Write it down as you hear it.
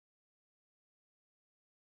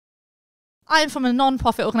I'm from a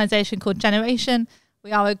non-profit organisation called Generation.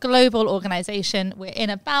 We are a global organisation. We're in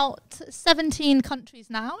about 17 countries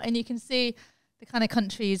now, and you can see the kind of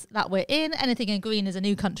countries that we're in. Anything in green is a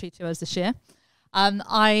new country to us this year.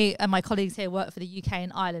 I and my colleagues here work for the UK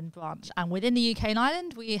and Ireland branch, and within the UK and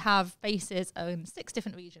Ireland, we have bases in 6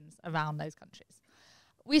 different regions around those countries.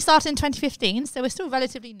 We started in 2015, so we're still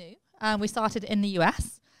relatively new. We started in the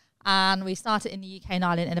US, and we started in the UK and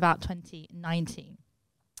Ireland in about 2019.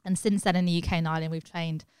 And since then in the UK and Ireland, we've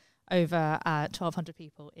trained over 1,200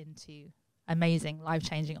 people into amazing,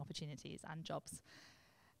 life-changing opportunities and jobs.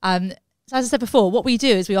 So as I said before, what we do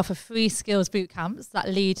is we offer free skills boot camps that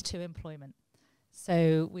lead to employment.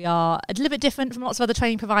 So we are a little bit different from lots of other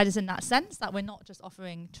training providers in that sense, that we're not just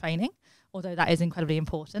offering training, although that is incredibly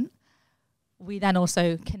important. We then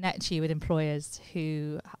also connect you with employers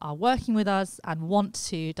who are working with us and want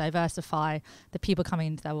to diversify the people coming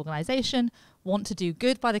into their organisation, want to do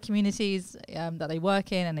good by the communities that they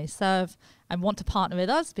work in and they serve, and want to partner with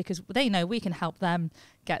us because they know we can help them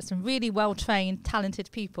get some really well-trained,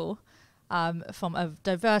 talented people from a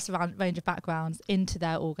diverse range of backgrounds into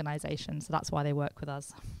their organisation. So that's why they work with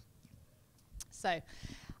us. So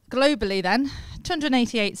globally then,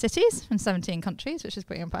 288 cities in 17 countries, which is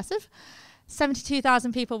pretty impressive.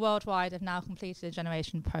 72,000 people worldwide have now completed a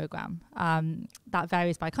Generation programme. That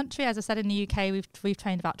varies by country. As I said, in the UK, we've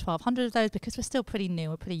trained about 1,200 of those because we're still pretty new.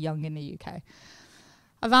 We're pretty young in the UK.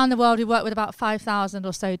 Around the world, we work with about 5,000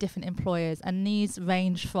 or so different employers, and these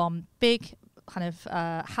range from big kind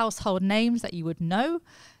of household names that you would know,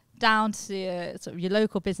 down to sort of your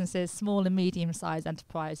local businesses, small and medium-sized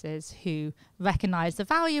enterprises who recognise the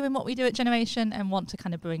value in what we do at Generation and want to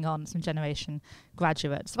kind of bring on some Generation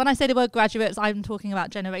graduates. When I say the word graduates, I'm talking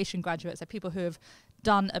about Generation graduates, so people who have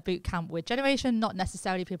done a boot camp with Generation, not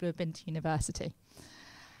necessarily people who have been to university.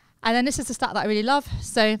 And then this is the stat that I really love.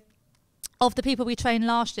 So of the people we trained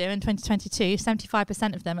last year in 2022,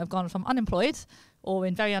 75% of them have gone from unemployed or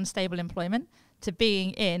in very unstable employment to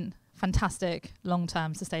being in fantastic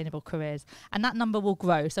long-term sustainable careers, and that number will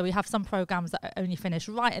grow. So we have some programs that only finished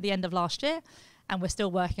right at the end of last year, and we're still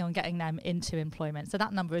working on getting them into employment. So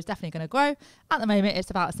that number is definitely going to grow. At the moment, it's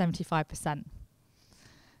about 75%. And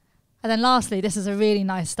then lastly, this is a really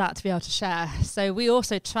nice stat to be able to share. So we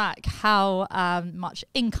also track how much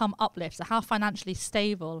income uplift, so how financially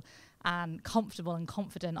stable and comfortable and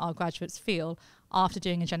confident our graduates feel after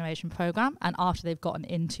doing a Generation program and after they've gotten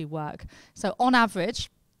into work. So on average,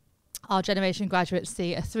 our Generation graduates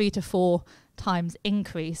see a 3 to 4 times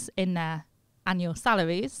increase in their annual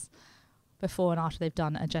salaries before and after they've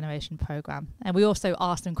done a Generation program. And we also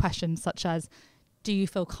ask them questions such as, do you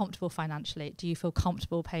feel comfortable financially? Do you feel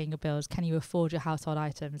comfortable paying your bills? Can you afford your household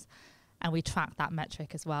items? And we track that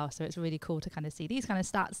metric as well. So it's really cool to kind of see these kind of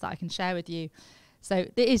stats that I can share with you. So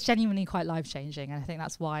it is genuinely quite life-changing, and I think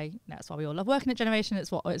that's why we all love working at Generation.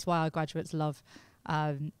 It's why our graduates love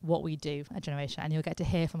what we do at Generation, and you'll get to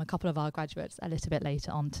hear from a couple of our graduates a little bit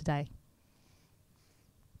later on today.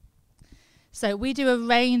 So we do a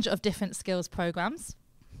range of different skills programs.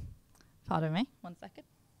 Pardon me, 1 second.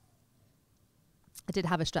 I did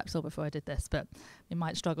have a Strepsil before I did this, but we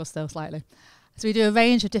might struggle still slightly. So we do a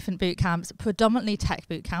range of different boot camps, predominantly tech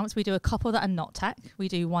boot camps. We do a couple that are not tech. We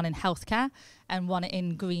do one in healthcare and one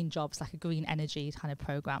in green jobs, like a green energy kind of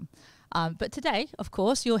program. But today, of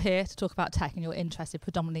course, you're here to talk about tech and you're interested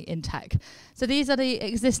predominantly in tech. So these are the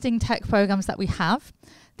existing tech programs that we have.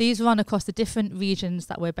 These run across the different regions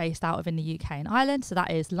that we're based out of in the UK and Ireland. So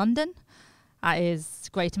that is London, that is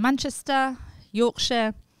Greater Manchester,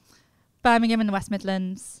 Yorkshire, Birmingham in the West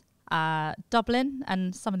Midlands, Dublin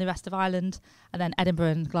and some of the rest of Ireland, and then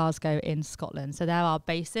Edinburgh and Glasgow in Scotland. So they're our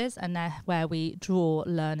bases, and they're where we draw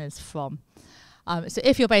learners from. So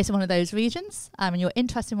if you're based in one of those regions and you're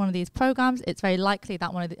interested in one of these programs, it's very likely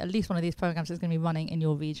that at least one of these programs is going to be running in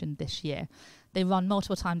your region this year. They run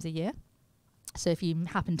multiple times a year. So if you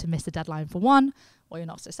happen to miss the deadline for one, or you're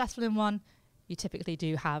not successful in one, you typically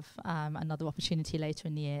do have another opportunity later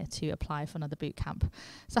in the year to apply for another boot camp.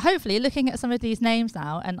 So hopefully, looking at some of these names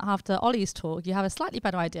now, and after Ollie's talk, you have a slightly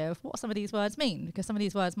better idea of what some of these words mean, because some of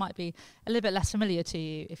these words might be a little bit less familiar to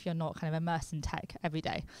you if you're not kind of immersed in tech every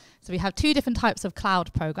day. So we have 2 different types of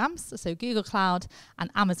cloud programs, so Google Cloud and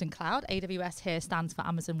Amazon Cloud. AWS here stands for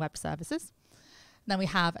Amazon Web Services. Then we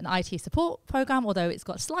have an IT support program, although it's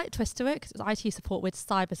got a slight twist to it, because it's IT support with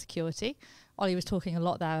cybersecurity. Ollie was talking a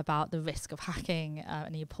lot there about the risk of hacking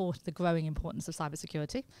and the growing importance of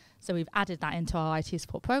cybersecurity. So we've added that into our IT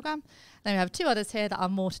support program. Then we have 2 others here that are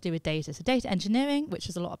more to do with data. So data engineering, which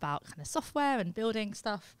is a lot about kind of software and building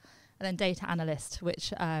stuff. And then data analyst,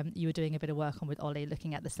 which you were doing a bit of work on with Ollie,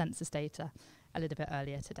 looking at the census data a little bit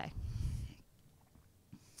earlier today.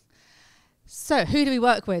 So who do we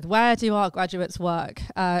work with? Where do our graduates work?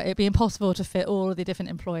 It'd be impossible to fit all of the different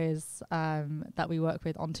employers that we work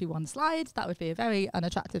with onto one slide. That would be a very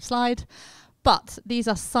unattractive slide. But these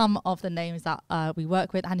are some of the names that we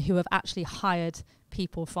work with and who have actually hired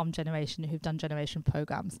people from Generation, who've done Generation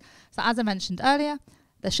programs. So as I mentioned earlier,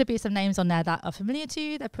 there should be some names on there that are familiar to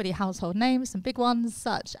you. They're pretty household names, some big ones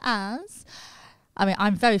such as, I mean,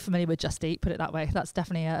 I'm very familiar with Just Eat, put it that way. That's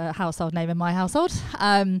definitely a household name in my household.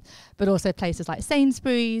 But also places like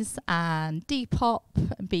Sainsbury's and Depop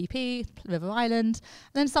and BP, River Island.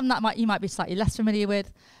 And then some that you might be slightly less familiar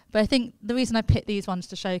with. But I think the reason I picked these ones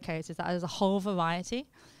to showcase is that there's a whole variety.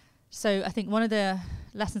 So I think one of the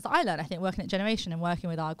lessons that I learned, I think, working at Generation and working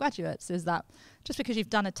with our graduates is that just because you've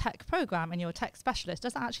done a tech program and you're a tech specialist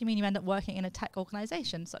doesn't actually mean you end up working in a tech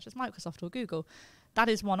organization such as Microsoft or Google. That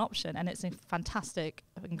is one option, and it's a fantastic,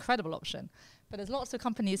 incredible option. But there's lots of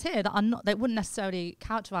companies here that are not, they wouldn't necessarily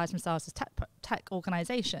characterize themselves as tech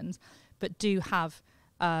organizations, but do have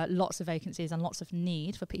lots of vacancies and lots of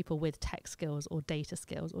need for people with tech skills or data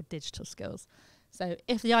skills or digital skills. So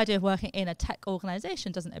if the idea of working in a tech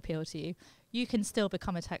organization doesn't appeal to you, you can still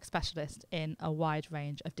become a tech specialist in a wide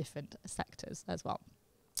range of different sectors as well.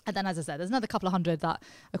 And then, as I said, there's another couple of hundred that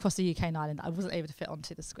across the UK and Ireland that I wasn't able to fit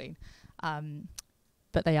onto the screen.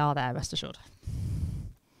 But they are there, rest assured.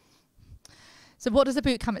 So what does a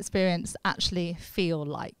bootcamp experience actually feel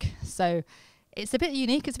like? So it's a bit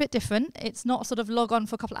unique, it's a bit different. It's not sort of log on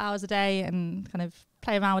for a couple of hours a day and kind of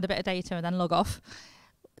play around with a bit of data and then log off.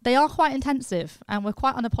 They are quite intensive, and we're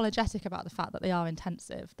quite unapologetic about the fact that they are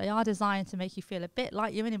intensive. They are designed to make you feel a bit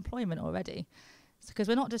like you're in employment already. Because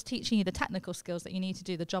we're not just teaching you the technical skills that you need to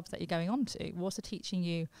do the jobs that you're going on to. We're also teaching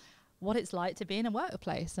you what it's like to be in a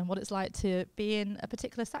workplace and what it's like to be in a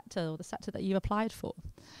particular sector or the sector that you applied for.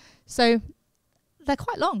 So they're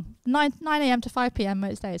quite long, 9 a.m. to 5 p.m.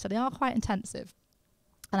 most days, so they are quite intensive.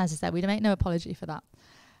 And as I said, we make no apology for that.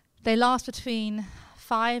 They last between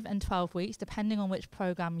 5 and 12 weeks, depending on which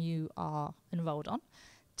program you are enrolled on.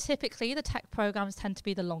 Typically, the tech programs tend to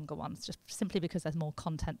be the longer ones, just simply because there's more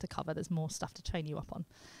content to cover, there's more stuff to train you up on.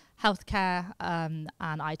 Healthcare and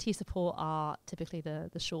IT support are typically the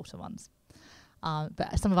shorter ones.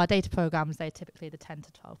 But some of our data programs, they're typically the 10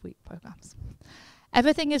 to 12 week programs.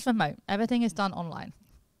 Everything is remote. Everything is done online.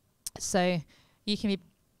 So you can be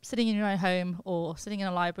sitting in your own home or sitting in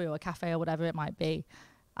a library or a cafe or whatever it might be,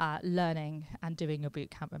 learning and doing your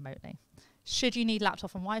bootcamp remotely. Should you need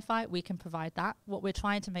laptop and Wi-Fi, we can provide that. What we're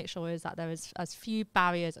trying to make sure is that there is as few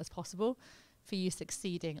barriers as possible for you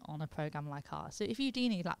succeeding on a program like ours. So if you do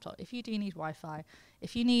need laptop, if you do need Wi-Fi,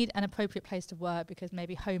 if you need an appropriate place to work because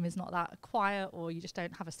maybe home is not that quiet or you just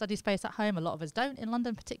don't have a study space at home, a lot of us don't in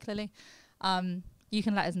London particularly, you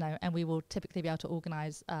can let us know and we will typically be able to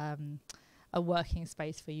organise a working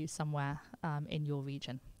space for you somewhere in your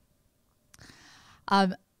region.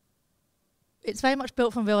 It's very much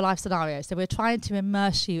built from real life scenarios. So we're trying to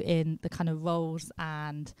immerse you in the kind of roles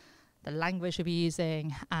and the language you'll be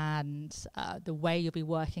using and the way you'll be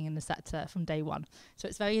working in the sector from day one. So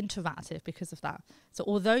it's very interactive because of that. So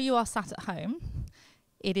although you are sat at home,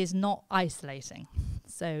 it is not isolating.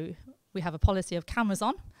 So we have a policy of cameras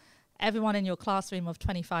on. Everyone in your classroom of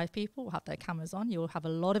 25 people will have their cameras on. You'll have a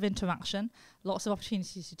lot of interaction, lots of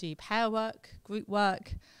opportunities to do pair work, group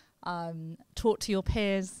work, talk to your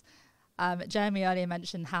peers. Jeremy earlier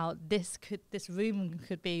mentioned how this room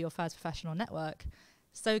could be your first professional network.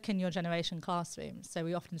 So can your Generation classroom. So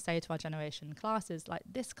we often say to our Generation classes, like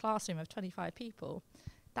this classroom of 25 people,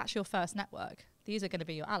 that's your first network. These are going to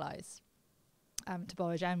be your allies. To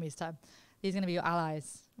borrow Jeremy's term, these are going to be your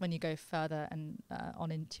allies when you go further and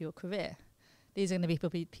on into your career. These are going to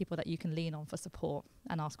be people that you can lean on for support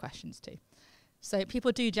and ask questions to. So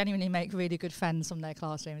people do genuinely make really good friends from their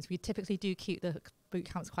classrooms. We typically do keep the boot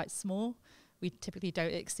camps quite small. We typically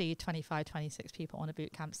don't exceed 25, 26 people on a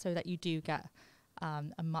boot camp so that you do get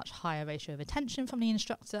a much higher ratio of attention from the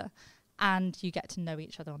instructor and you get to know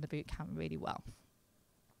each other on the boot camp really well.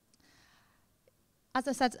 As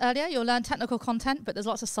I said earlier, you'll learn technical content, but there's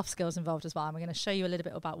lots of soft skills involved as well. And we're going to show you a little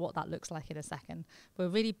bit about what that looks like in a second. We're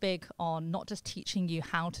really big on not just teaching you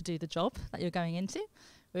how to do the job that you're going into.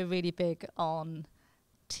 We're really big on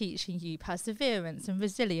teaching you perseverance and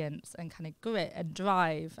resilience and kind of grit and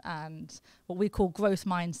drive and what we call growth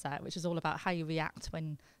mindset, which is all about how you react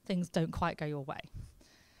when things don't quite go your way.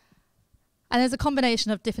 And there's a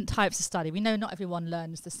combination of different types of study. We know not everyone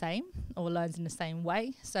learns the same or learns in the same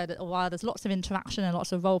way. So that while there's lots of interaction and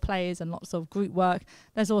lots of role plays and lots of group work,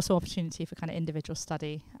 there's also opportunity for kind of individual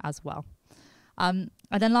study as well. And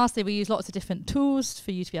then lastly, we use lots of different tools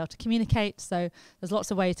for you to be able to communicate. So there's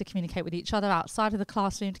lots of ways to communicate with each other outside of the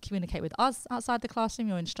classroom, to communicate with us outside the classroom,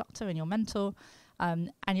 your instructor and your mentor.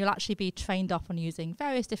 And you'll actually be trained up on using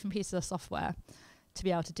various different pieces of software to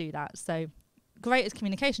be able to do that. So great as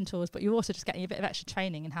communication tools, but you're also just getting a bit of extra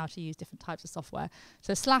training in how to use different types of software.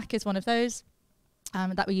 So Slack is one of those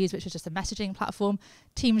that we use, which is just a messaging platform.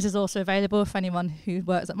 Teams is also available for anyone who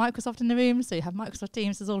works at Microsoft in the room. So you have Microsoft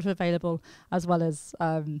Teams is also available, as well as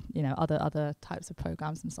other types of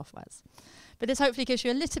programs and softwares. But this hopefully gives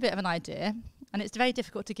you a little bit of an idea, and it's very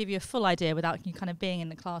difficult to give you a full idea without you kind of being in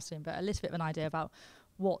the classroom, but a little bit of an idea about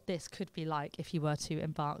what this could be like if you were to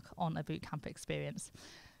embark on a bootcamp experience.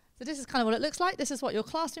 So this is kind of what it looks like. This is what your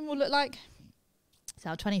classroom will look like.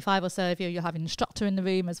 So 25 or so of you, you'll have an instructor in the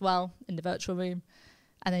room as well, in the virtual room.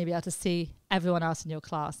 And then you'll be able to see everyone else in your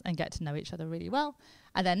class and get to know each other really well.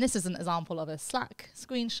 And then this is an example of a Slack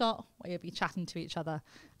screenshot where you'll be chatting to each other.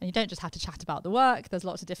 And you don't just have to chat about the work. There's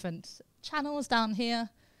lots of different channels down here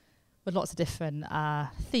with lots of different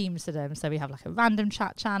themes to them. So we have like a random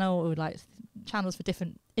chat channel, or like channels for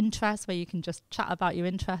different interests where you can just chat about your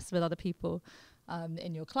interests with other people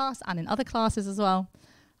in your class and in other classes as well.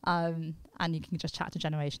 And you can just chat to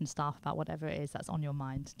Generation staff about whatever it is that's on your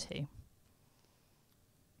mind too.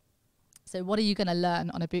 So what are you going to learn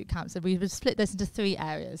on a bootcamp? So we've split this into 3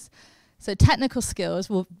 areas. So technical skills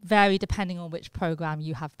will vary depending on which program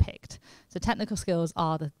you have picked. So technical skills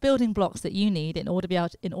are the building blocks that you need in order to be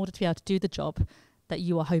able to do the job that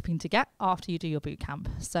you are hoping to get after you do your bootcamp.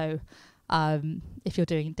 So if you're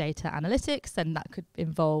doing data analytics, then that could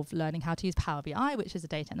involve learning how to use Power BI, which is a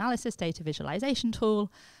data analysis, data visualization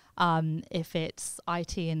tool. If it's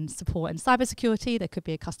IT and support and cybersecurity, there could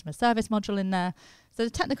be a customer service module in there. So the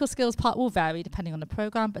technical skills part will vary depending on the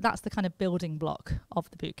program, but that's the kind of building block of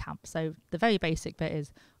the bootcamp. So the very basic bit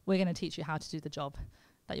is we're going to teach you how to do the job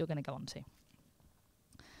that you're going to go on to.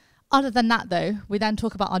 Other than that, though, we then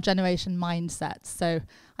talk about our generation mindset. So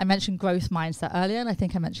I mentioned growth mindset earlier, and I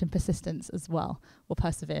think I mentioned persistence as well, or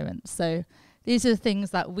perseverance. So these are the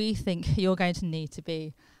things that we think you're going to need to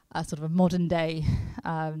be a sort of a modern day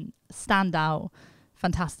standout,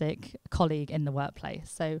 fantastic colleague in the workplace.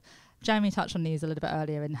 So Jeremy touched on these a little bit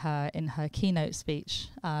earlier in her keynote speech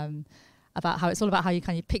about how it's all about how you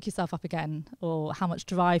kind of pick yourself up again, or how much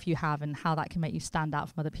drive you have and how that can make you stand out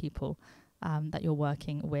from other people that you're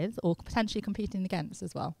working with or potentially competing against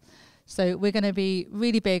as well. So we're going to be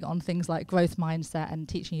really big on things like growth mindset and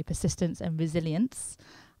teaching you persistence and resilience,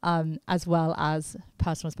 as well as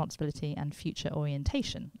personal responsibility and future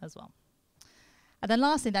orientation as well. And then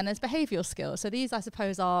lastly then is behavioural skills. So these I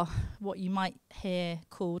suppose are what you might hear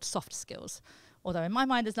called soft skills. Although in my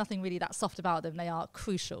mind there's nothing really that soft about them, they are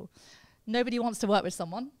crucial. Nobody wants to work with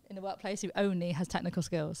someone in the workplace who only has technical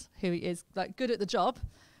skills, who is like good at the job,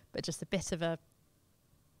 but just a bit of a,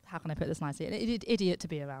 how can I put this nicely, an idiot to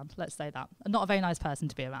be around, let's say that. Not a very nice person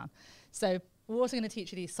to be around. So we're also going to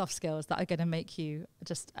teach you these soft skills that are going to make you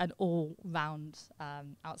just an all-round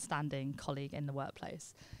outstanding colleague in the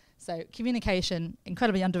workplace. So communication,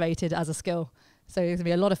 incredibly underrated as a skill. So there's going to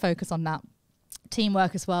be a lot of focus on that.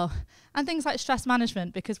 Teamwork as well. And things like stress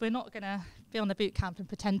management, because we're not going to be on the boot camp and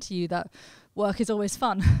pretend to you that work is always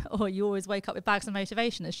fun or you always wake up with bags of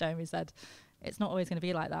motivation, as Jeremy said. It's not always going to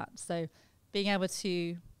be like that. So being able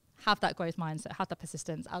to have that growth mindset, have that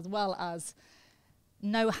persistence, as well as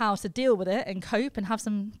know how to deal with it and cope and have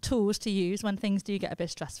some tools to use when things do get a bit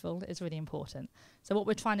stressful is really important. So what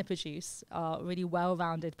we're trying to produce are really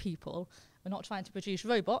well-rounded people. We're not trying to produce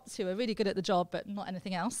robots who are really good at the job but not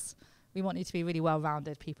anything else. We want you to be really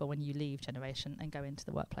well-rounded people when you leave Generation and go into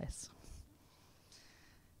the workplace.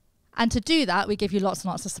 And to do that, we give you lots and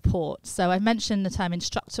lots of support. So I mentioned the term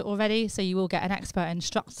instructor already. So you will get an expert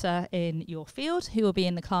instructor in your field who will be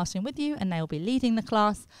in the classroom with you and they'll be leading the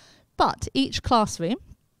class. But each classroom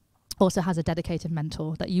also has a dedicated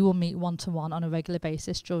mentor that you will meet one-to-one on a regular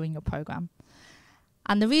basis during your program.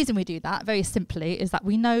 And the reason we do that, very simply, is that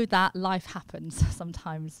we know that life happens.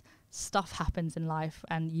 Sometimes stuff happens in life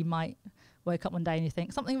and you might wake up one day and you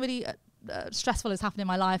think, something really stressful has happened in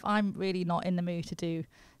my life. I'm really not in the mood to do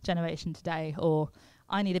Generation today, or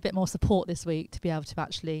I need a bit more support this week to be able to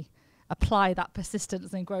actually apply that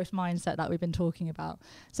persistence and growth mindset that we've been talking about.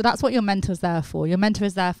 So that's what your mentor's there for. Your mentor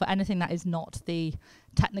is there for anything that is not the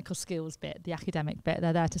technical skills bit, the academic bit.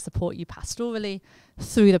 They're there to support you pastorally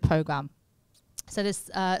through the program. So there's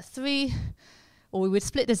we would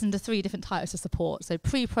split this into 3 different types of support. So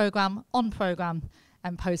pre-program, on-program,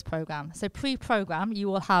 and post-program. So pre-program, you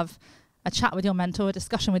will have a chat with your mentor, a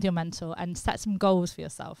discussion with your mentor, and set some goals for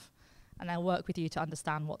yourself. and they'll work with you to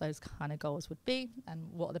understand what those kind of goals would be and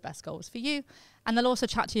what are the best goals for you. And they'll also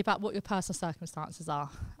chat to you about what your personal circumstances are.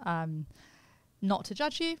 Not to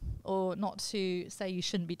judge you or not to say you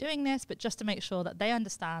shouldn't be doing this, but just to make sure that they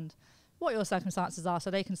understand what your circumstances are so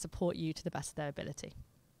they can support you to the best of their ability.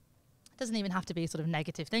 It doesn't even have to be sort of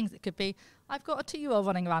negative things. It could be, I've got a 2-year-old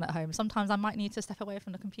running around at home. Sometimes I might need to step away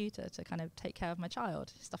from the computer to kind of take care of my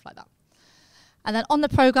child, stuff like that. And then on the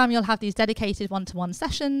program, you'll have these dedicated one-to-one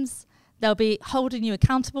sessions. They'll be holding you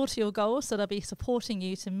accountable to your goals, so they'll be supporting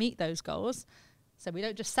you to meet those goals. So we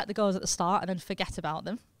don't just set the goals at the start and then forget about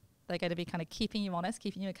them. They're going to be kind of keeping you honest,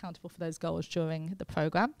 keeping you accountable for those goals during the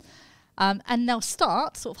program. And they'll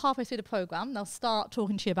start, sort of halfway through the program, they'll start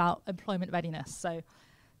talking to you about employment readiness. So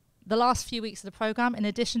the last few weeks of the program, in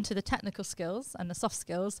addition to the technical skills and the soft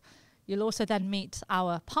skills, you'll also then meet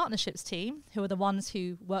our partnerships team, who are the ones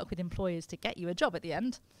who work with employers to get you a job at the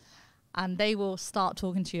end. And they will start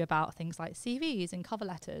talking to you about things like CVs and cover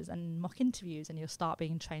letters and mock interviews, and you'll start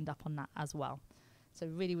being trained up on that as well. So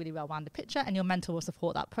really, really well-rounded picture, and your mentor will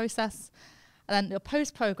support that process. And then your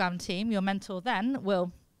post-program team, your mentor then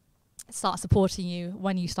will start supporting you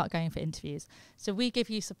when you start going for interviews. So we give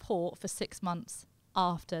you support for 6 months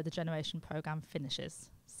after the Generation program finishes.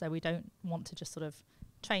 So we don't want to just sort of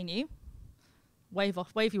train you, wave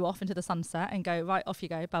you off into the sunset and go, right, off you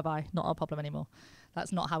go, bye-bye, not our problem anymore.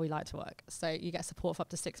 That's not how we like to work. So you get support for up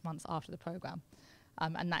to 6 months after the program.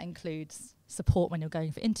 And that includes support when you're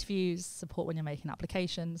going for interviews, support when you're making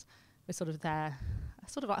applications. We're sort of there,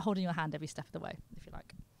 sort of like holding your hand every step of the way, if you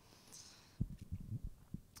like.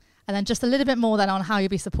 And then just a little bit more then on how you'll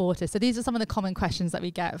be supported. So these are some of the common questions that we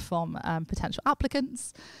get from potential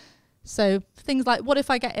applicants. So things like, what if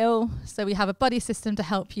I get ill? So we have a buddy system to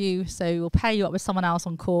help you. So we'll pair you up with someone else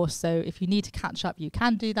on course. So if you need to catch up, you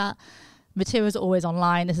can do that. Materials are always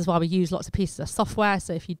online. This is why we use lots of pieces of software.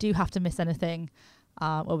 So if you do have to miss anything,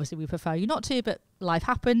 obviously we prefer you not to, but life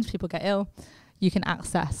happens, people get ill, you can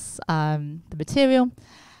access the material.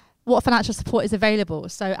 What financial support is available?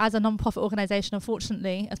 So as a non-profit organisation,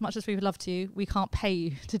 unfortunately, as much as we would love to, we can't pay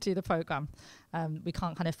you to do the programme. We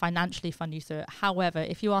can't kind of financially fund you through it. However,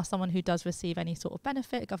 if you are someone who does receive any sort of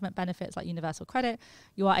benefit, government benefits like universal credit,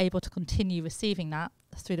 you are able to continue receiving that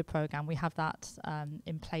through the programme. We have that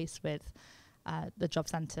in place with the job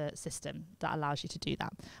centre system that allows you to do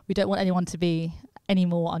that. We don't want anyone to be any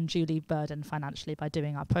more unduly burdened financially by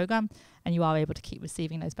doing our programme, and you are able to keep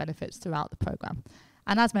receiving those benefits throughout the programme.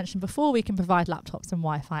 And as mentioned before, we can provide laptops and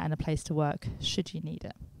Wi-Fi and a place to work should you need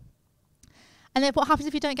it. And then what happens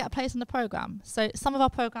if you don't get a place on the programme? So some of our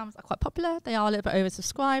programmes are quite popular. They are a little bit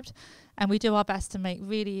oversubscribed, and we do our best to make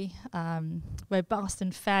really robust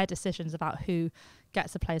and fair decisions about who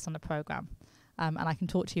gets a place on the programme. And I can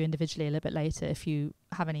talk to you individually a little bit later if you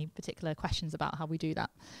have any particular questions about how we do that.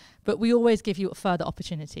 But we always give you further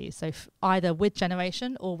opportunities. So either with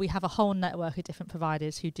Generation, or we have a whole network of different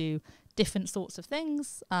providers who do different sorts of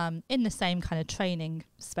things in the same kind of training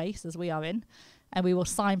space as we are in. And we will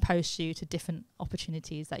signpost you to different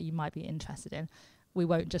opportunities that you might be interested in. We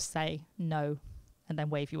won't just say no and then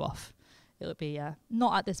wave you off. It'll be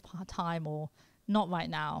not at this time or not right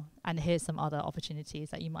now. And here's some other opportunities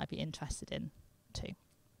that you might be interested in too.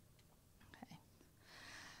 Okay.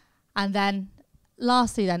 And then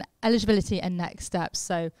lastly then, eligibility and next steps.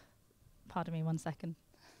 So pardon me 1 second.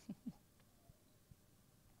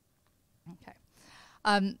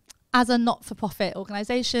 Okay. As a not-for-profit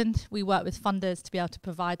organisation, we work with funders to be able to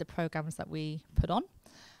provide the programmes that we put on.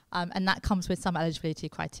 And that comes with some eligibility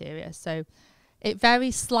criteria. So it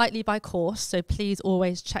varies slightly by course, so please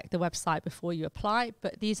always check the website before you apply.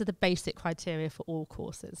 But these are the basic criteria for all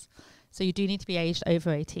courses. So you do need to be aged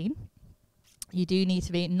over 18. You do need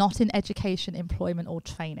to be not in education, employment or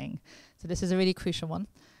training. So this is a really crucial one.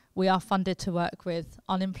 We are funded to work with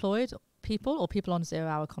unemployed people or people on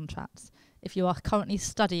 0-hour contracts. If you are currently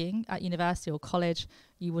studying at university or college,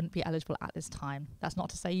 you wouldn't be eligible at this time. That's not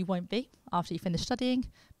to say you won't be after you finish studying,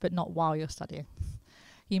 but not while you're studying.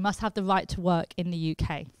 You must have the right to work in the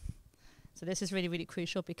UK. So this is really, really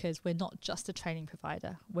crucial because we're not just a training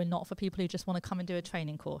provider. We're not for people who just want to come and do a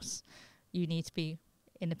training course. You need to be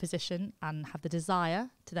in a position and have the desire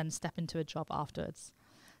to then step into a job afterwards.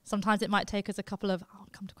 Sometimes it might take us a couple of, I'll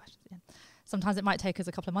come to questions again. Sometimes it might take us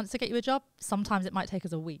a couple of months to get you a job. Sometimes it might take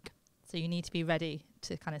us a week. So you need to be ready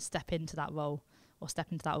to kind of step into that role or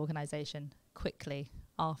step into that organisation quickly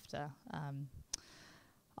after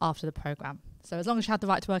the programme. So as long as you have the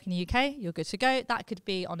right to work in the UK, you're good to go. That could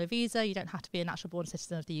be on a visa. You don't have to be a natural born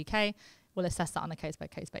citizen of the UK. We'll assess that on a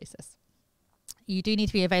case-by-case basis. You do need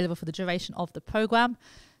to be available for the duration of the programme.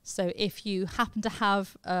 So if you happen to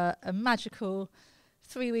have a magical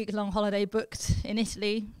 3-week-long holiday booked in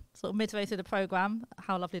Italy, sort of midway through the program.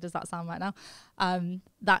 How lovely does that sound right now?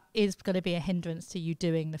 That is going to be a hindrance to you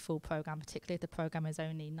doing the full program, particularly if the program is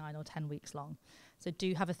only 9 or 10 weeks long. So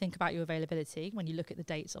do have a think about your availability when you look at the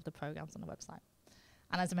dates of the programs on the website.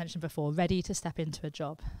 And as I mentioned before, ready to step into a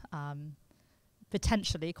job,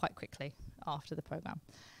 potentially quite quickly after the program.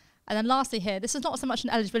 And then lastly here, this is not so much an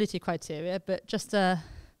eligibility criteria, but just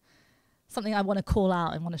something I want to call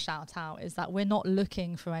out and want to shout out is that we're not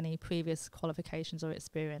looking for any previous qualifications or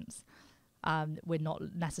experience. We're not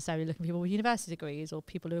necessarily looking for people with university degrees or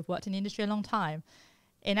people who have worked in the industry a long time.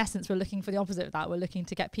 In essence, we're looking for the opposite of that. We're looking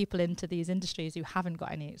to get people into these industries who haven't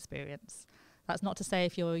got any experience. That's not to say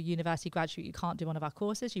if you're a university graduate you can't do one of our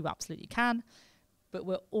courses. You absolutely can. But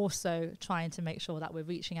we're also trying to make sure that we're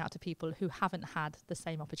reaching out to people who haven't had the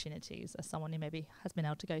same opportunities as someone who maybe has been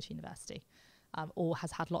able to go to university. Or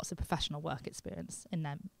has had lots of professional work experience in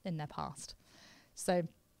their past. So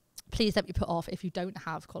please don't be put off if you don't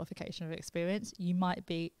have qualification or experience. You might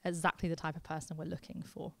be exactly the type of person we're looking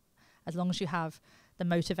for. As long as you have the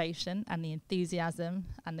motivation and the enthusiasm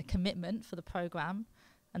and the commitment for the program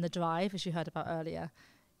and the drive, as you heard about earlier,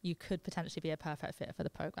 you could potentially be a perfect fit for the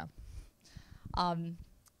program. And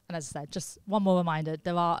as I said, just one more reminder,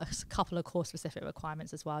 there are a couple of course-specific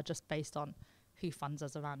requirements as well, just based on who funds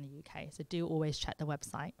us around the UK. So do always check the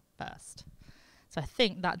website first. So I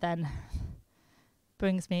think that then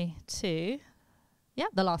brings me to,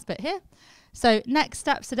 the last bit here. So next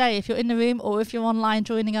steps today, if you're in the room or if you're online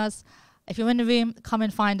joining us, if you're in the room, come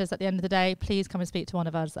and find us at the end of the day. Please come and speak to one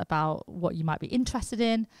of us about what you might be interested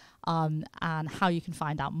in and how you can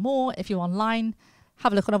find out more. If you're online,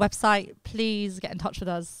 have a look on our website. Please get in touch with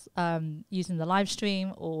us using the live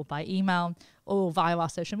stream or by email or via our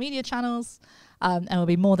social media channels. And we'll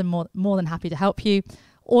be more than happy to help you.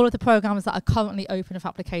 All of the programs that are currently open for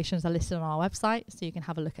applications are listed on our website, so you can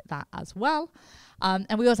have a look at that as well. And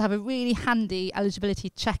we also have a really handy eligibility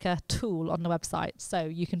checker tool on the website. So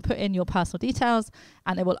you can put in your personal details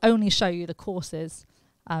and it will only show you the courses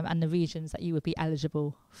and the regions that you would be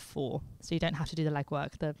eligible for. So you don't have to do the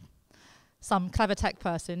legwork. Some clever tech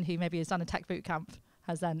person who maybe has done a tech bootcamp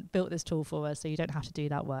has then built this tool for us, so you don't have to do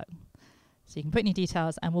that work. So you can put in your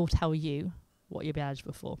details and we'll tell you what you'll be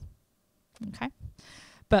eligible for. Okay?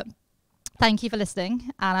 But thank you for listening,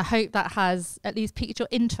 and I hope that has at least piqued your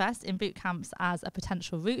interest in bootcamps as a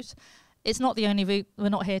potential route. It's not the only route. We're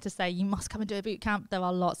not here to say you must come and do a bootcamp. There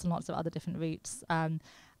are lots and lots of other different routes.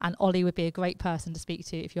 And Ollie would be a great person to speak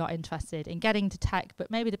to if you are interested in getting to tech, but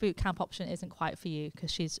maybe the bootcamp option isn't quite for you because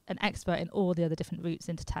she's an expert in all the other different routes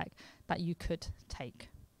into tech that you could take.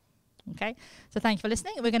 Okay, so thank you for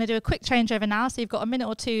listening. We're going to do a quick changeover now, so you've got a minute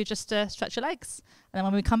or two just to stretch your legs. And then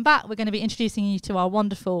when we come back, we're going to be introducing you to our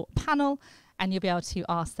wonderful panel, and you'll be able to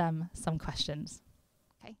ask them some questions.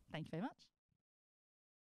 Okay, thank you very much.